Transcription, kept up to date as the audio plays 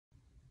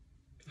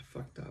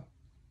fucked up.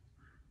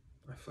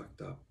 I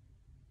fucked up.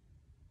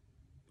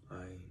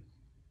 I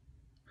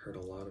hurt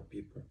a lot of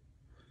people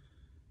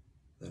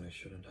that I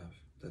shouldn't have,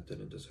 that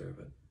didn't deserve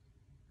it.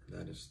 And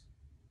that is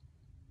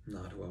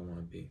not who I want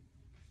to be.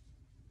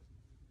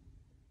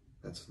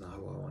 That's not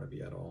who I want to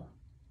be at all.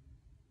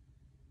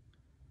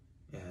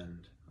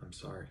 And I'm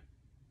sorry.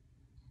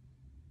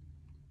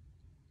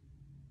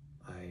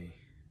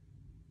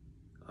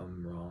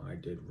 I'm wrong. I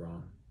did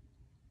wrong.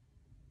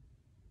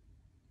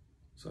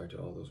 Sorry to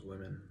all those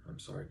women. I'm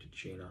sorry to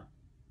Gina.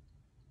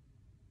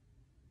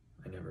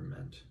 I never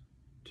meant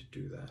to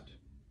do that,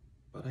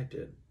 but I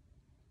did.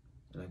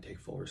 And I take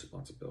full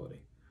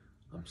responsibility.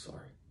 I'm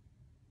sorry.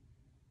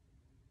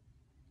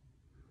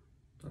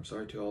 I'm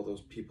sorry to all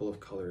those people of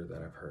color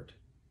that I've hurt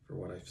for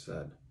what I've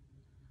said.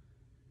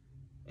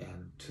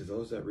 And to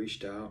those that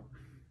reached out,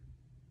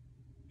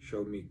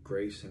 showed me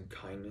grace and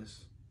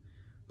kindness,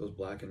 those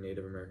Black and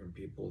Native American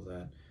people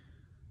that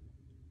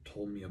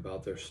told me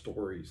about their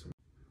stories.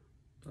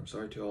 I'm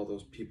sorry to all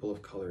those people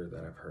of color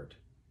that I've hurt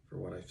for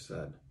what I've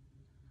said.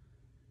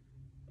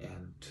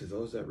 And to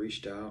those that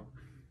reached out,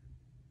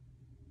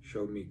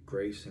 showed me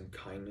grace and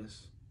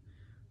kindness,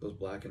 those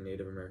Black and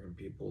Native American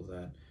people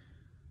that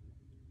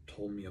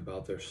told me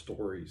about their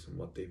stories and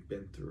what they've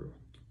been through,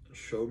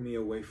 showed me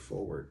a way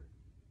forward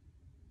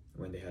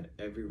when they had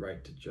every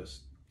right to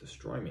just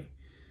destroy me.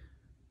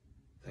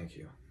 Thank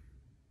you.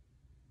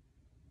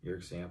 Your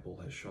example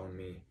has shown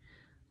me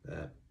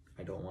that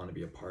I don't want to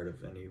be a part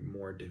of any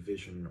more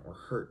division or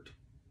hurt.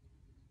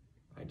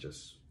 I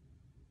just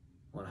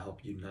want to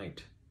help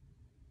unite.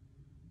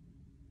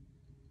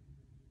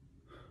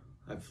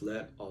 I've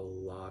let a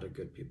lot of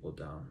good people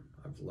down.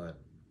 I've let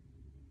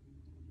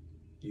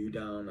you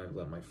down, I've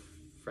let my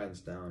friends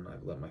down,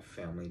 I've let my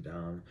family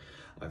down,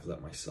 I've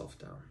let myself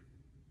down.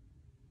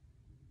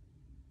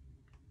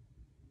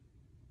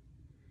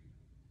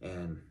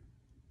 And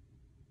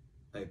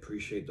I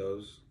appreciate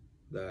those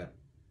that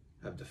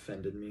have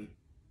defended me,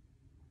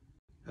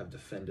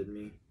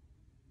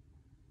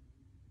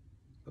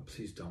 but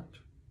please don't.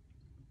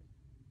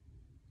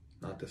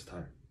 Not this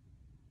time.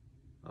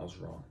 I was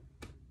wrong.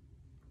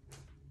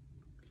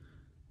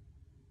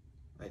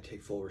 I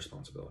take full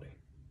responsibility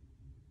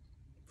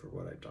for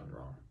what I've done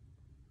wrong.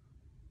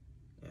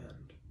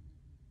 And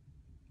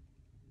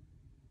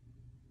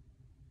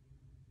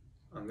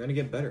I'm gonna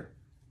get better.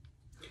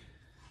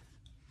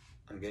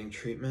 I'm getting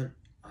treatment.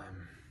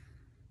 I'm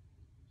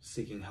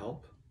seeking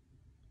help.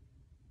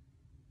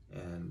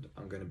 And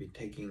I'm gonna be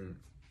taking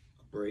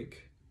a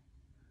break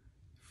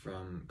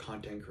from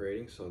content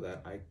creating so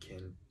that I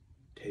can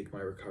take my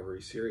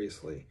recovery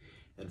seriously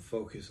and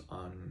focus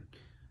on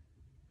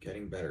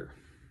getting better.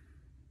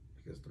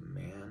 Because the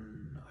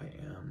man I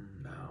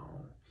am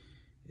now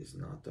is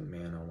not the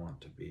man I want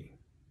to be.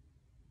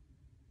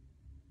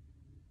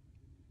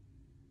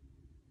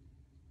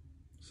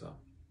 So,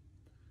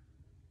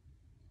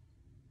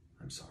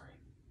 I'm sorry.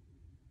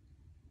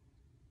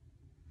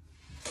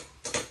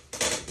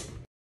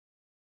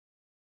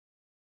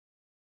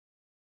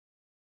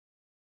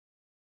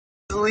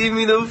 Leave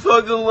me the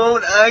fuck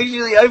alone.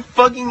 Actually, I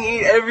fucking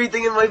hate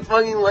everything in my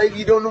fucking life.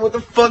 You don't know what the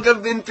fuck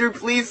I've been through.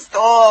 Please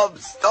stop.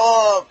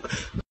 Stop.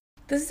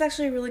 This is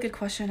actually a really good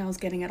question I was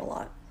getting at a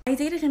lot. I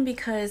dated him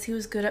because he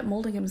was good at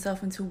molding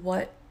himself into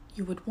what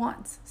you would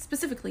want,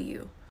 specifically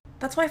you.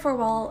 That's why for a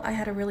while I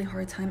had a really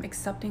hard time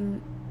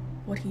accepting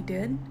what he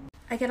did.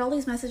 I get all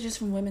these messages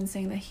from women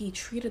saying that he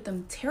treated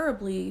them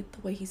terribly, the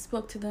way he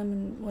spoke to them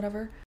and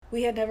whatever.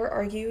 We had never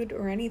argued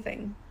or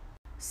anything.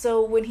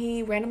 So when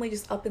he randomly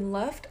just up and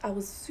left, I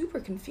was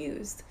super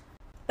confused.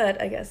 But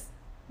I guess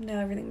now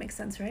everything makes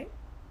sense, right?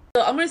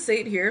 So I'm gonna say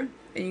it here,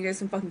 and you guys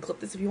can fucking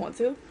clip this if you want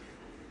to.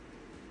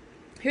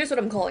 Here's what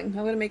I'm calling.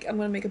 I'm gonna make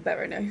a bet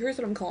right now. Here's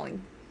what I'm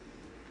calling.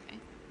 Okay.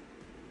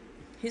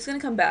 He's gonna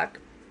come back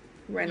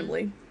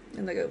randomly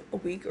in like a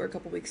week or a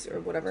couple weeks or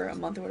whatever, a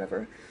month or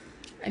whatever,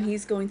 and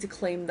he's going to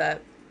claim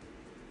that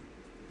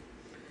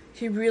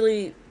he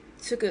really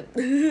took a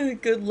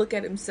good look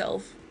at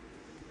himself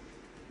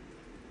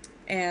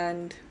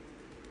and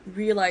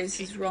realized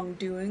his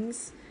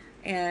wrongdoings,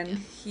 and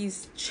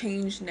he's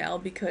changed now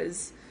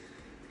because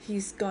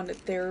he's gone to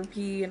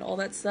therapy and all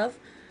that stuff.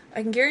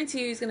 I can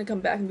guarantee you he's gonna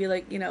come back and be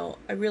like, you know,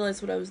 I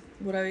realized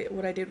what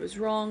I did was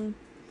wrong,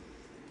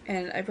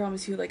 and I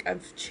promise you, like,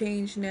 I've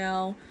changed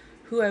now.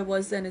 Who I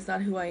was then is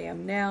not who I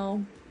am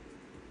now.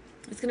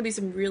 It's gonna be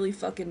some really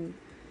fucking,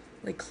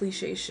 like,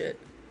 cliche shit.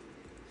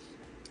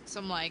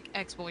 Some, like,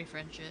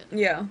 ex-boyfriend shit.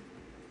 Yeah.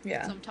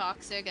 Yeah. Some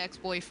toxic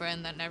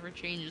ex-boyfriend that never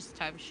changes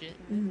type of shit.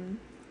 Mm-hmm.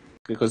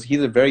 Because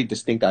he's a very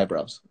distinct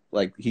eyebrows.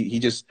 Like, he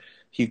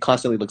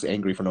constantly looks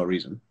angry for no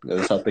reason.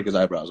 That's how thick his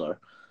eyebrows are.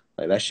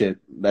 Like,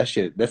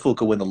 that fool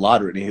could win the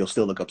lottery and he'll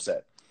still look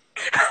upset.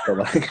 So,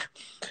 like,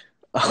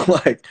 I'm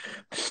like,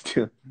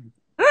 dude.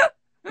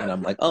 And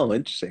I'm like, oh,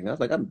 interesting. I was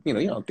like, you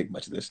don't think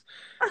much of this.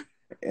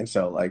 And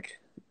so, like,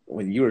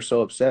 when you were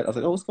so upset, I was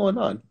like, oh, what's going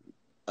on?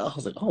 I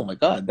was like, oh my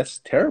God, that's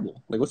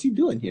terrible. Like, what's he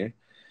doing here?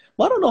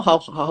 Well, I don't know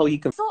how he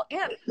can. So,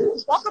 and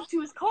walk up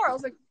to his car. I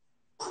was like,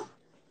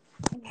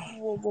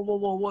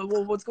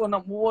 whoa, what's going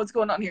on? What's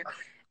going on here?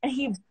 And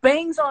he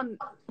bangs on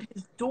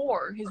his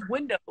door, his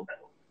window.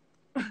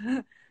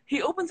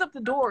 He opens up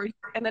the door,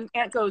 and then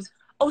Ant goes,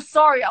 "Oh,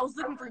 sorry, I was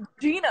looking for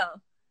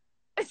Gina."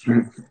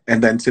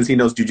 And then since he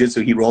knows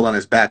jujitsu, he rolled on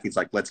his back. He's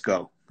like, "Let's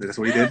go." That's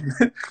what he did.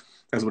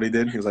 That's what he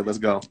did. He was like, "Let's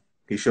go."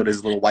 He showed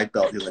his little white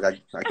belt. He was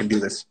like, I can do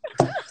this.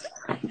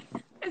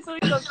 And so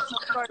he goes to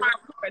my car,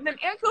 and then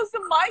Ant goes to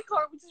my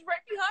car, which is right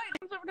behind. He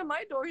comes over to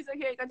my door. He's like,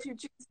 "Hey, I got you a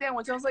chicken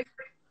sandwich." I was like,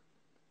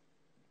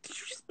 "Did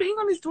you just bang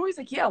on his door?" He's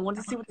like, "Yeah, I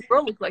wanted to see what the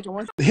girl looked like."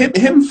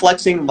 Him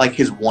flexing like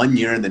his 1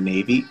 year in the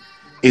Navy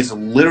is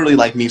literally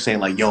like me saying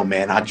like, "Yo,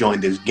 man, I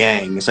joined this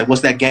gang." It's like,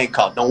 "What's that gang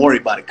called?" "Don't worry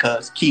about it,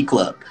 cuz. Key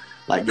Club."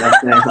 Like, you know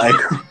what I'm saying?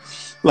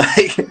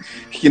 Like,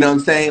 you know what I'm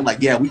saying? Like,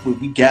 yeah,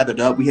 we gathered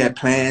up, we had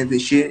plans and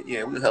shit.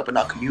 Yeah, we were helping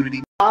our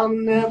community. I'll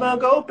never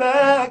go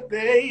back,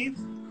 babe.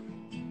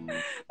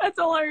 That's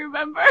all I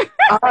remember.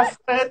 I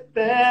said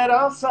that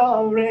I'm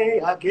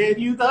sorry. I gave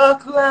you the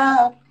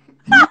clap.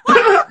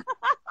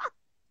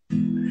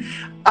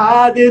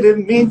 I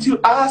didn't mean to,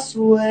 I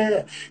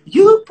swear.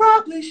 You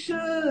probably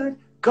should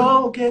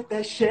go get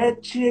that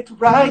shed chick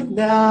right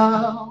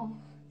now.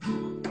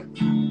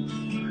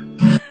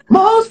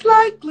 Most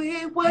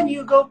likely when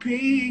you go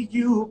pee,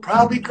 you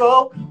probably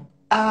go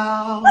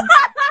out.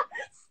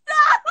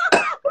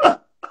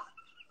 Stop!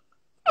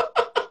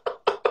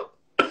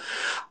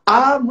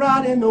 I'm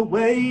riding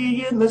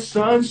away in the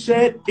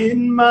sunset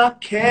in my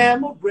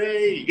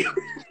Camry.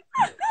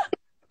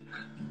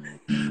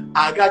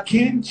 I got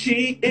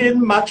kimchi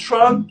in my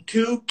trunk,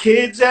 2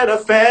 kids and a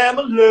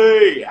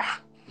family.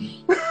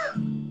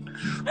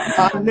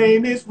 My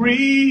name is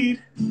Reed.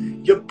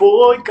 Your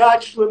boy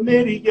got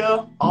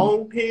chlamydia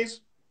on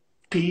his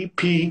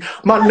PP.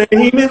 My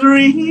name is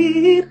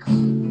Reed.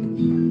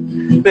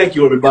 Thank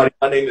you, everybody.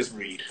 My name is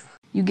Reed.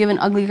 You give an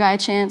ugly guy a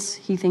chance,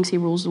 he thinks he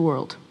rules the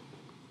world.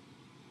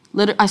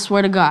 I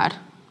swear to God.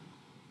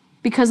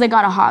 Because they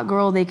got a hot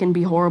girl, they can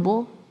be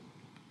horrible.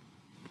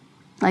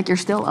 Like, you're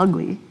still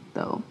ugly,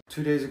 though.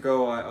 2 days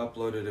ago, I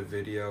uploaded a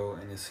video,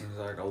 and it seems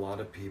like a lot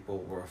of people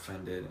were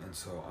offended, and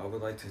so I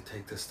would like to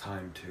take this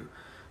time to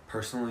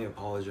personally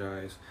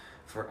apologize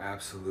for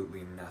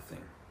absolutely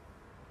nothing.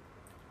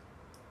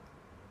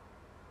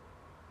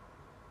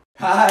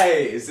 Hi,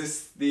 is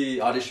this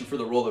the audition for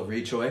the role of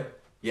Choi?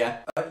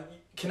 Yeah?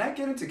 Can I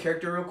get into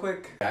character real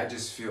quick? I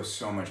just feel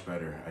so much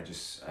better.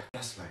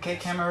 Okay,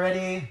 camera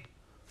ready.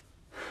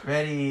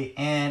 Ready,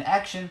 and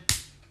action.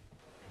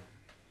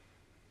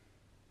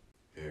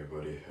 Hey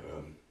everybody,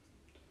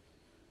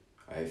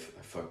 I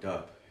fucked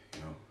up,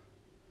 you know.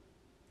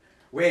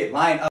 Wait,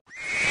 line up.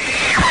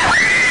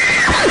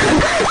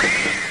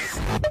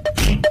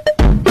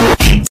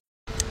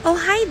 Oh,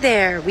 hi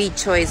there, Reed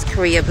Choi's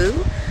Korea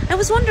Boo. I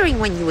was wondering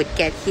when you would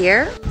get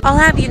here. I'll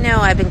have you know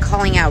I've been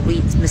calling out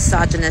Reed's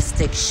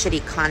misogynistic,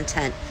 shitty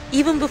content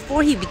even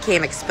before he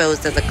became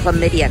exposed as a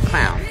chlamydia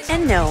clown.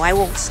 And no, I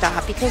won't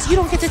stop because you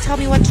don't get to tell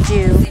me what to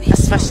do,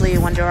 especially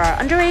when there are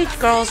underage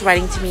girls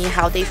writing to me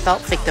how they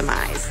felt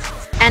victimized.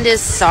 And his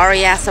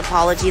sorry-ass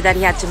apology that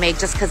he had to make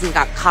just because he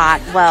got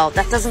caught, well,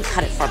 that doesn't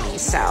cut it for me,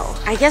 so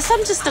I guess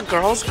I'm just a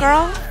girl's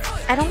girl.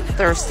 I don't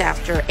thirst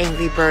after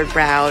Angry Bird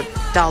browed,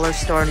 dollar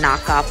store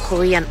knockoff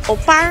Korean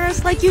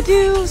oppas like you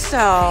do,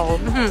 so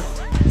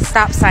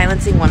stop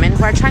silencing women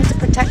who are trying to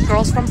protect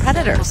girls from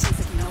predators.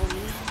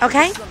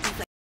 Okay?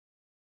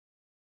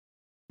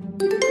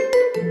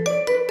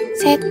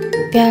 셋,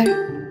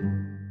 별.